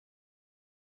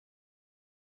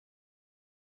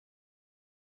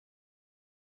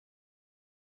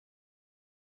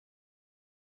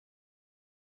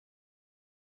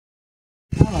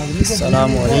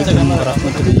अस्सलामु अलैकुम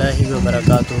वरहमतुल्लाहि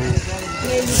वबरकातुहू।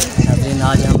 नाज़रीन,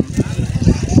 आज हम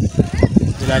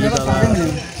जलाली बाबा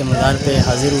के मज़ार पे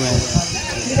हाज़िर हुए हैं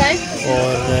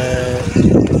और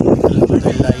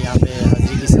अल्हम्दुलिल्लाह यहाँ पे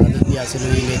हाज़री की सआदत भी हासिल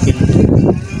हुई, लेकिन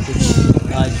कुछ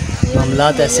आज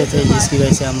मामलात ऐसे थे जिसकी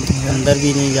वजह से हम अंदर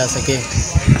भी नहीं जा सके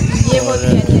और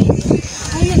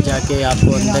जाके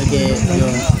आपको अंदर के जो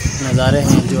नज़ारे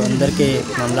हैं, जो अंदर के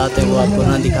मामलात हैं, वो आपको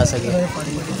ना दिखा सके,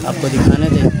 आपको दिखाने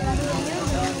थे।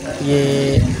 ये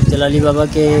जलाली बाबा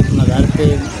के मज़ार पे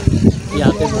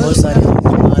यहाँ पे बहुत सारे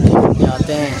बीमार के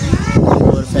आते हैं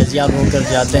और फैज़याब होकर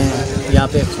जाते हैं। यहाँ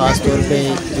पे ख़ास तौर पे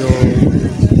जो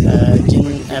जिन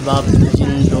अहबाब,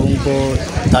 जिन लोगों को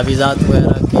तावीज़ात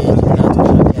वगैरह के, जिन्नात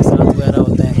वगैरह के असरात वगैरह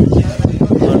होते हैं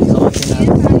और ख़वातीन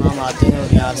तमाम आते हैं और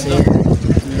यहाँ से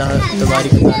अल्लाह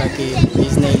तबारक व तआला की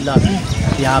इज़्न इल्लाह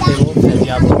यहाँ पे वो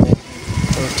फैज़याब होते हैं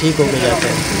और ठीक होके जाते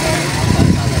हैं।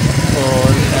 और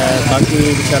बाकी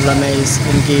इंशाअल्लाह मैं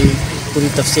इनकी पूरी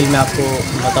तफसील में आपको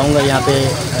बताऊंगा। यहाँ पे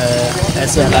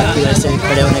ऐसे हालात की वजह से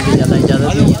खड़े होने की ज़्यादा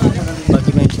इजाज़त नहीं है,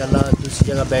 बाकी मैं इंशाअल्लाह दूसरी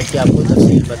जगह बैठ के आपको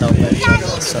तफसील बताऊंगा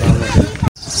इंशाअल्लाह।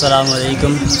 अस्सलाम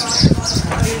वालेकुम।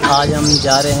 आज हम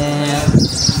जा रहे हैं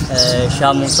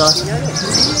शाह मूसा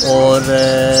और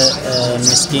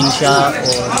मस्कीन शाह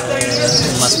और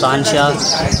मस्तान शाह,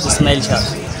 इस्माइल शाह।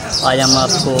 आज हम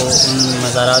आपको उन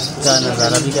मज़ारात का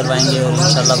नज़ारा भी करवाएंगे और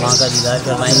इंशाअल्लाह वहाँ का दीदार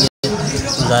करवाएंगे।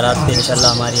 मज़ारात पे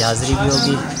इंशाअल्लाह हमारी हाज़री भी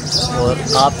होगी और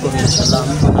आपको भी इंशाअल्लाह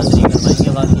हम हाज़री करवाएंगे।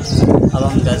 बाकी अब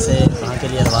हम घर से वहाँ के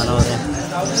लिए रवाना हो रहे हैं,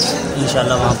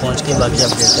 इंशाअल्लाह वहाँ पहुँच के बाकी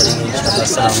अपडेट करेंगे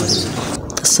इंशाअल्लाह।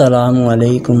 अस्सलामु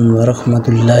अलैकुम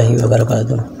वरहमतुल्लाहि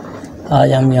वबरकातुहू।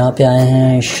 आज हम यहाँ पे आए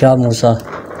हैं शाह मूसा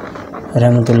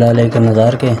रहमतुल्लाह अलैह के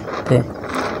मज़ार के पे।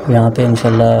 यहाँ पे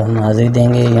इंशाअल्लाह हम हाज़री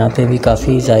देंगे। यहाँ पे भी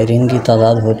काफ़ी ज़ायरीन की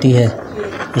तादाद होती है,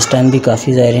 इस टाइम भी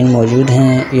काफ़ी ज़ायरीन मौजूद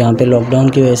हैं। यहाँ पे लॉकडाउन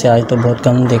की वजह से आज तो बहुत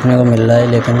कम देखने को मिल रहा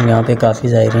है, लेकिन यहाँ पे काफ़ी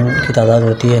ज़ायरीन की तादाद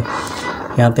होती है।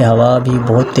 यहाँ पे हवा भी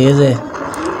बहुत तेज़ है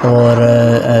और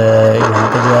यहाँ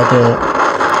पे जो है तो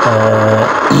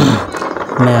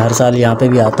मैं हर साल यहाँ पे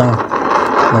भी आता हूँ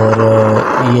और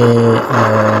ये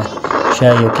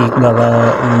शाह यक़ीक़ बाबा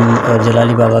और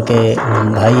जलाली बाबा के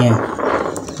भाई हैं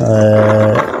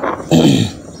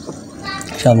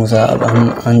शाह मूसा। अब हम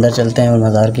अंदर चलते हैं और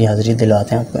मज़ार की हाज़री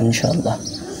दिलवाते हैं आपको इंशाअल्लाह।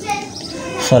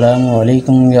 अस्सलामु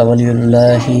अलैकुम या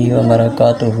वलियुल्लाहि व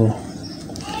बरकातुहू।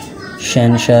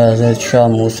 शहनशाह हज़रत शाह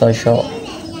मूसा शाह।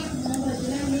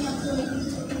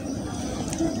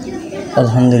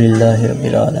 अल्हम्दुलिल्लाहि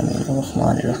रब्बिल आलमीन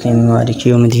अर्रहमानिर रहीम मालिकि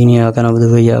यौमिद्दीन इय्याका नअबुदु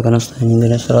व इय्याका नस्तईन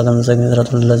इहदिनस सिरातल मुस्तक़ीम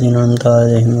सिरातल लज़ीना अनअमता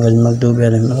अलैहिम गैरिल मग़दूबि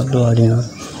अलैहिम वला द्धॉलिन।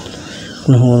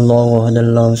 क़ुल हुवल्लाहु अहद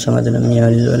अल्लाहु समद लम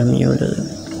यलिद व लम यूलद।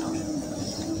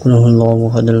 क़ुल हुवल्लाहु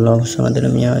अहद अल्लाहु समद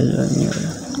लम यलिद व लम यूलद।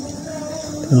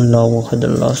 क़ुल हुवल्लाहु अहद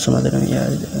अल्लाहु समद लम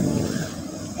यलिद व लम यूलद।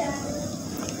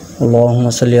 अल्लाहुम्मा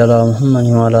सल्लि अला मुहम्मद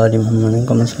व अला आलि मुहम्मद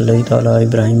कमा सल्लैता अला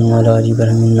इब्राहीम व अला आलि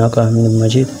इब्राहीम इन्नका हमीदुम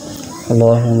मजीद।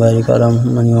 अल्लाहुम्मा बारिक अला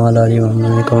मुहम्मद व अला आलि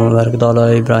मुहम्मद कमा बारकता अला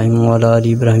इब्राहीम व अला आलि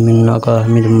इब्राहीम इन्नका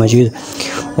हमीदुम मजीद।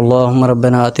 अल्लाहुम्मा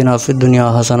रब्बना आतिना फ़िद दुनिया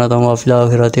हसनतन व फ़िल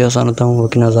आखिरति हसनतन व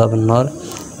क़िना अज़ाबन्नार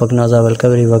व क़िना अज़ाबल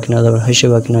क़ब्र व क़िना अज़ाबल हश्र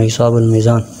व क़िना हिसाबुल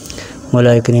मीज़ान।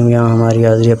 मौला करीम, यहाँ हमारी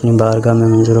हाज़री अपनी बारगाह में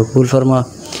मंज़ूर व कबूल फरमा।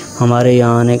 हमारे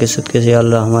यहाँ आने के सदक़े से या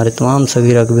अल्लाह हमारे तमाम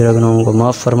सगीरा कबीरा गुनाहों को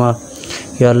माफ़ फरमा।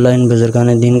 या अल्लाह इन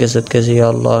बुज़ुर्गान दीन के सदक़े से या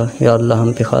अल्लाह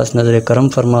हम पे ख़ास नज़र करम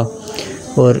फरमा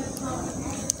और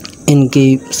इनकी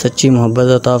सच्ची मोहब्बत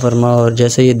अता फरमा। और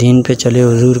जैसे ये दीन पे चले,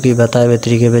 हुज़ूर की बताए हुए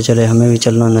तरीके पे चले, हमें भी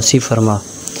चलना नसीब फरमा।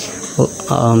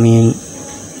 आमीन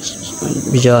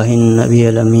बिजाहिन नबी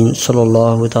अमीन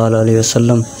सल्लल्लाहु तआला अलैहि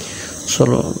वसल्लम।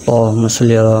 सल्लल्लाहु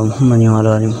सल्ली अला मुहम्मद व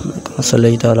अला आलि मुहम्मद कमा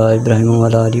सल्लैता अला इब्राहीम व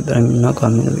अला आलि इब्राहीम इन्नका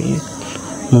हमीदुम मजीद।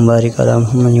 मुबारिक अला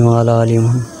मुहम्मद व अला आलि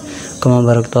मुहम्मद कमा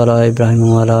बारकता अला इब्राहीम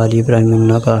व अला आलि इब्राहीम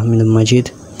इन्नका हमीदुम मजीद।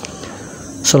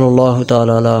 सल्लल्लाहु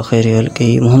तआला अला खैरि खल्क़ि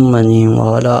मुहम्मदिन व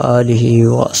अला आलिहि व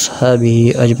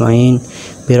अस्हाबिहि अजमईन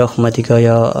बिरहमतिका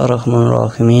या अर्हमर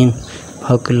राहिमीन।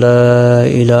 हक़ ला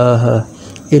इलाहा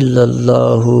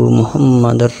इल्लल्लाहु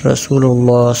मुहम्मदुर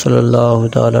रसूलुल्लाह सल्लल्लाहु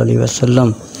तआला अलैहि वसल्लम।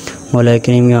 मौला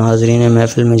करीम, यहाँ हाज़रीन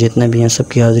महफ़िल में जितने भी हैं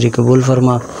सबकी हाज़री कबूल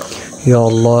फरमा। या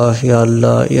अल्लाह या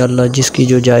अल्लाह या अल्लाह, जिसकी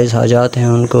जो जायज़ हाजात हैं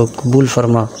उनको कबूल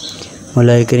फरमा।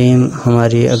 मौला करीम,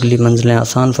 हमारी अगली मंजिलें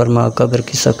आसान फरमा। कब्र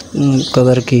की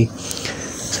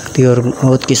सख्ती और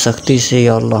मौत की सख्ती से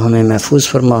या अल्लाह हमें महफूज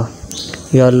फरमा।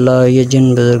 या अल्लाह, ये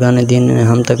जिन बुज़ुर्गान दीन ने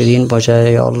हम तक दीन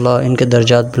पहुँचाए, या अल्लाह इनके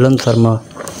दर्जात बुलंद फरमा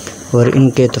और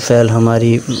इनके तफ़ैल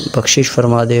हमारी बख्शिश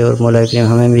फरमा दे और मौला करीम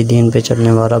हमें भी दीन पे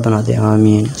चलने वाला बना दे।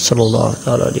 आमीन सल्लल्लाहु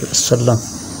तआला अलैहि वसल्लम।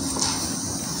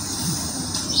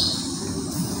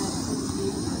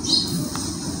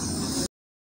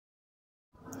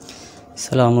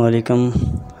 अस्सलामुअलैकुम।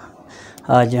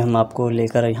 आज हम आपको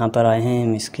लेकर यहाँ पर आए हैं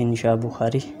मस्कीन शाह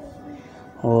बुखारी।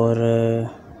 और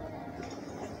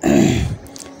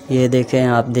ये देखें,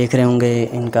 आप देख रहे होंगे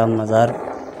इनका मज़ार,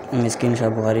 मस्कीन शाह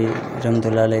बुखारी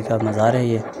रहमतुल्लाह अलैह का मज़ार है।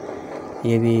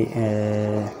 ये भी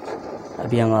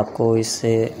अभी हम आपको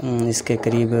इसके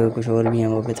करीब कुछ और भी हैं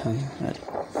वो बताएँ।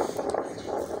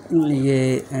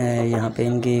 ये यहाँ पे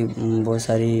इनकी बहुत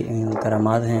सारी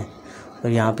करामात हैं और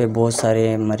यहाँ पे बहुत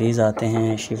सारे मरीज़ आते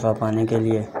हैं शिफा पाने के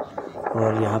लिए।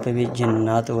 और यहाँ पे भी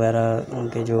जिन्नात वगैरह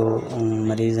उनके जो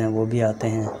मरीज़ हैं वो भी आते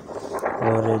हैं।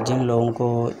 और जिन लोगों को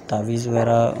तावीज़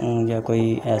वगैरह या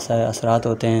कोई ऐसा असरात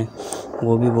होते हैं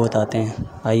वो भी बहुत आते हैं।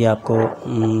 आइए आपको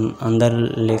अंदर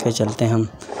लेके चलते हैं हम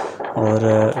और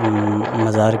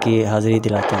मज़ार की हाज़िरी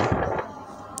दिलाते हैं।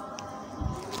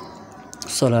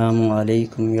 अस्सलामु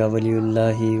अलैकुम या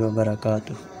वलीउल्लाहि व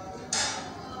बरकातुहू।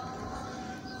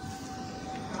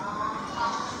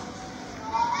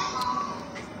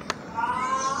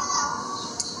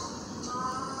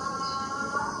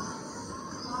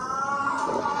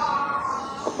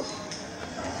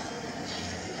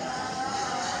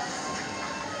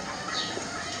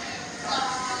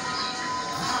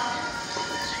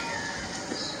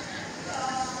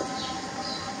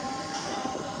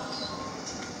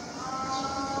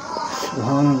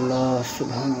 सुभानअल्लाह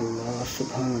सुभानअल्लाह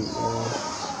सुभानअल्लाह,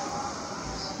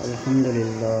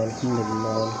 अल्हम्दुलिल्लाह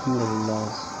अल्हम्दुलिल्लाह अल्हम्दुलिल्लाह,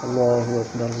 अल्लाहु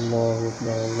अकबर अल्लाहु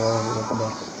अकबर अल्लाहु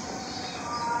अकबर।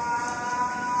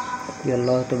 ये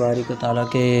अल्लाह तबारक व तआला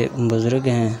के बुज़ुर्ग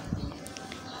हैं,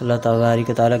 अल्लाह तबारक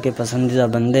व तआला के पसंदीदा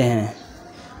बंदे हैं,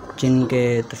 जिनके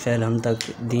तफ़ैल हम तक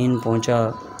दीन पहुंचा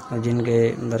और जिनके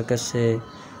बरकत से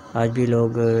आज भी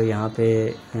लोग यहाँ पे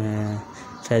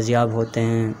फैज़याब होते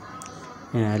हैं।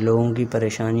 लोगों की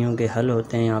परेशानियों के हल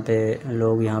होते हैं। यहाँ पे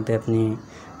लोग यहाँ पे अपनी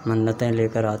मन्नतें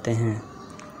लेकर आते हैं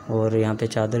और यहाँ पे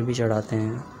चादर भी चढ़ाते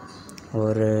हैं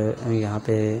और यहाँ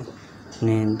पे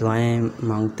अपनी दुआएं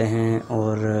मांगते हैं।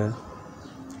 और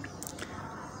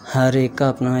हर एक का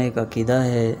अपना एक अकीदा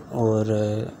है। और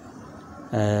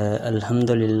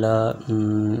अल्हम्दुलिल्लाह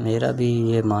मेरा भी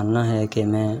ये मानना है कि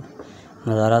मैं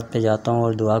मज़ारात पे जाता हूँ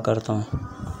और दुआ करता हूँ।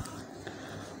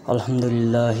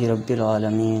 अल्हम्दुलिल्लाहि रब्बिल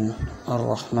आलमीन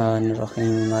अर्रहमानिर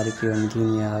रहीम मालिकि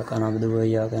यौमिद्दीन इय्याका नअबुदु व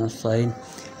इय्याका नस्तईन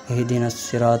इहदिनस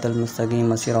सिरातल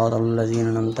मुस्तक़ीम सिरातल लज़ीना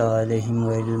अनअमता अलैहिम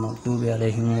गैरिल मग़दूबि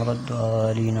अलैहिम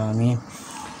वलद्दालीन आमीन।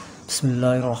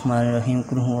 बिस्मिल्लाहिर रहमानिर रहीम।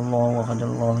 कुल हुवल्लाहु अहद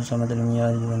अल्लाहु समद लम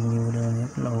यलिद व लम यूलद व लम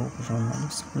यकुल लहू कुफुवन अहद।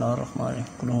 बिस्मिल्लाहिर रहमानिर रहीम।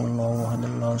 कुल हुवल्लाहु अहद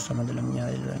अल्लाहु समद लम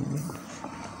यलिद व लम यूलद।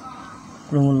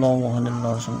 कुल हुवल्लाहु अहद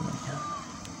अल्लाहु समद लम यलिद।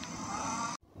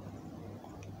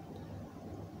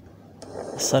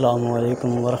 अस्सलामु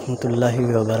अलैकुम वरहमतुल्लाहि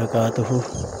व बरकातुहू।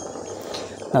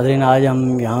 नाज़रीन, आज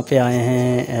हम यहाँ पे आए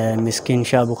हैं मस्कीन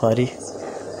शाह बुखारी।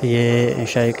 ये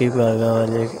शाह यक़ीक़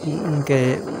वाले उनके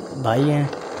भाई हैं।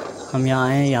 हम यहाँ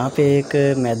आए हैं। यहाँ पे एक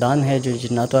मैदान है जो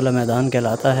जिन्नात वाला मैदान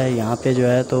कहलाता है। यहाँ पे जो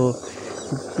है तो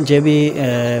जो भी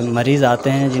मरीज़ आते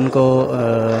हैं जिनको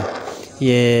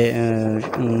ये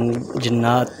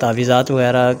जिन्नात तावीज़ात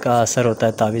वगैरह का असर होता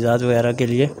है तावीज़ात वगैरह के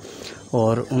लिए,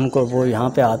 और उनको वो यहाँ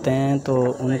पे आते हैं तो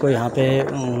उनको यहाँ पे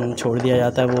छोड़ दिया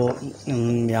जाता है। वो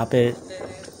यहाँ पे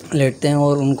लेटते हैं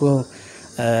और उनको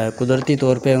कुदरती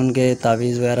तौर पे उनके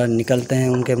तावीज़ वगैरह निकलते हैं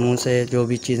उनके मुंह से, जो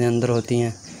भी चीज़ें अंदर होती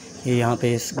हैं। ये यहाँ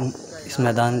पे इस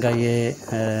मैदान का ये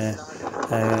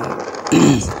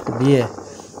भी है।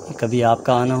 कभी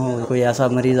आपका आना हो, कोई ऐसा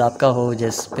मरीज़ आपका हो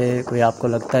जिस पे कोई आपको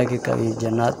लगता है कि कभी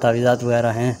जन्नत तावीज़ात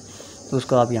वगैरह हैं, तो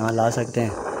उसको आप यहाँ ला सकते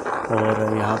हैं।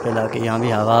 और यहाँ पे लाके, यहाँ भी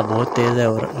हवा बहुत तेज़ है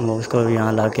और उसको भी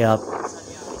यहाँ लाके आप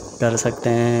कर सकते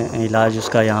हैं इलाज।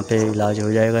 उसका यहाँ पे इलाज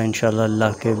हो जाएगा इंशाअल्लाह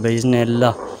अल्लाह के बिइज़्न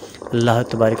अल्लाह। अल्लाह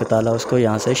तबारक व तआला उसको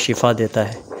यहाँ से शिफ़ा देता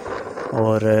है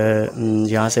और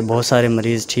यहाँ से बहुत सारे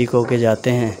मरीज़ ठीक होके जाते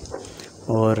हैं।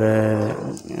 और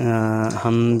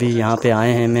हम भी यहाँ पे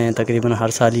आए हैं। मैं तकरीबन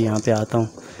हर साल ही यहाँ पे आता हूँ।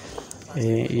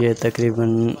 ये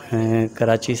तकरीबन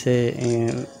कराची से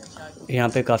यहाँ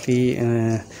पे काफ़ी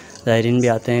ज़ायरीन भी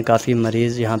आते हैं, काफ़ी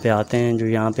मरीज़ यहाँ पे आते हैं जो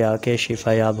यहाँ पे आके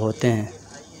शिफायाब होते हैं।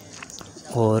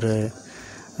 और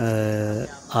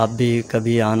आप भी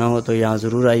कभी आना हो तो यहाँ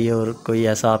ज़रूर आइए, और कोई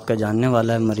ऐसा आपका जानने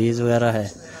वाला है मरीज़ वगैरह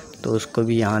है तो उसको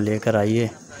भी यहाँ लेकर आइए।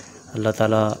 अल्लाह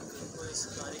ताला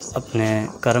अपने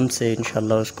करम से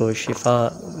इंशाअल्लाह उसको शिफ़ा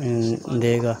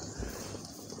देगा।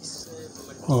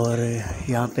 और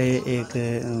यहाँ पे एक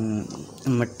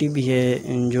मिट्टी भी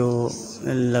है जो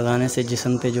लगाने से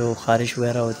जिस्म पे जो ख़ारिश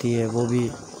वगैरह होती है वो भी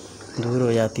दूर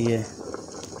हो जाती है।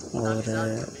 और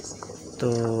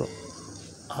तो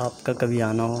आपका कभी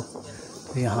आना हो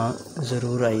तो यहाँ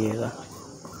ज़रूर आइएगा।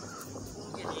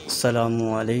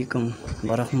 अस्सलामु अलैकुम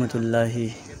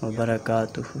वरहमतुल्लाहि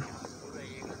वबरकातुहू।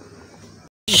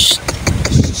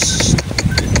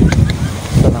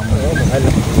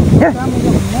 और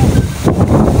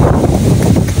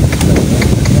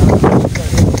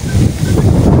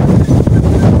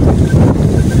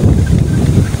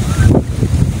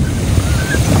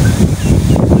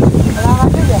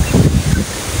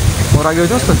आगे हो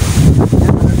जाओ सर।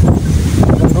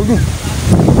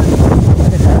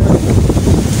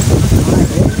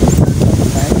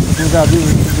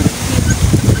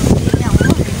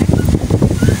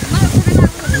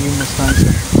 मस्तान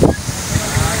शाह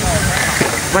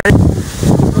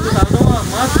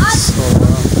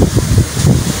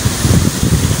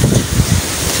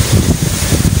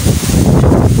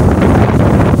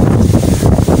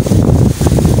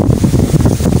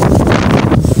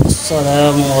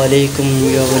अस्सलामु अलैकुम व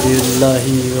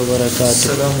रहमतुल्लाहि व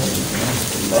बरकातुहू।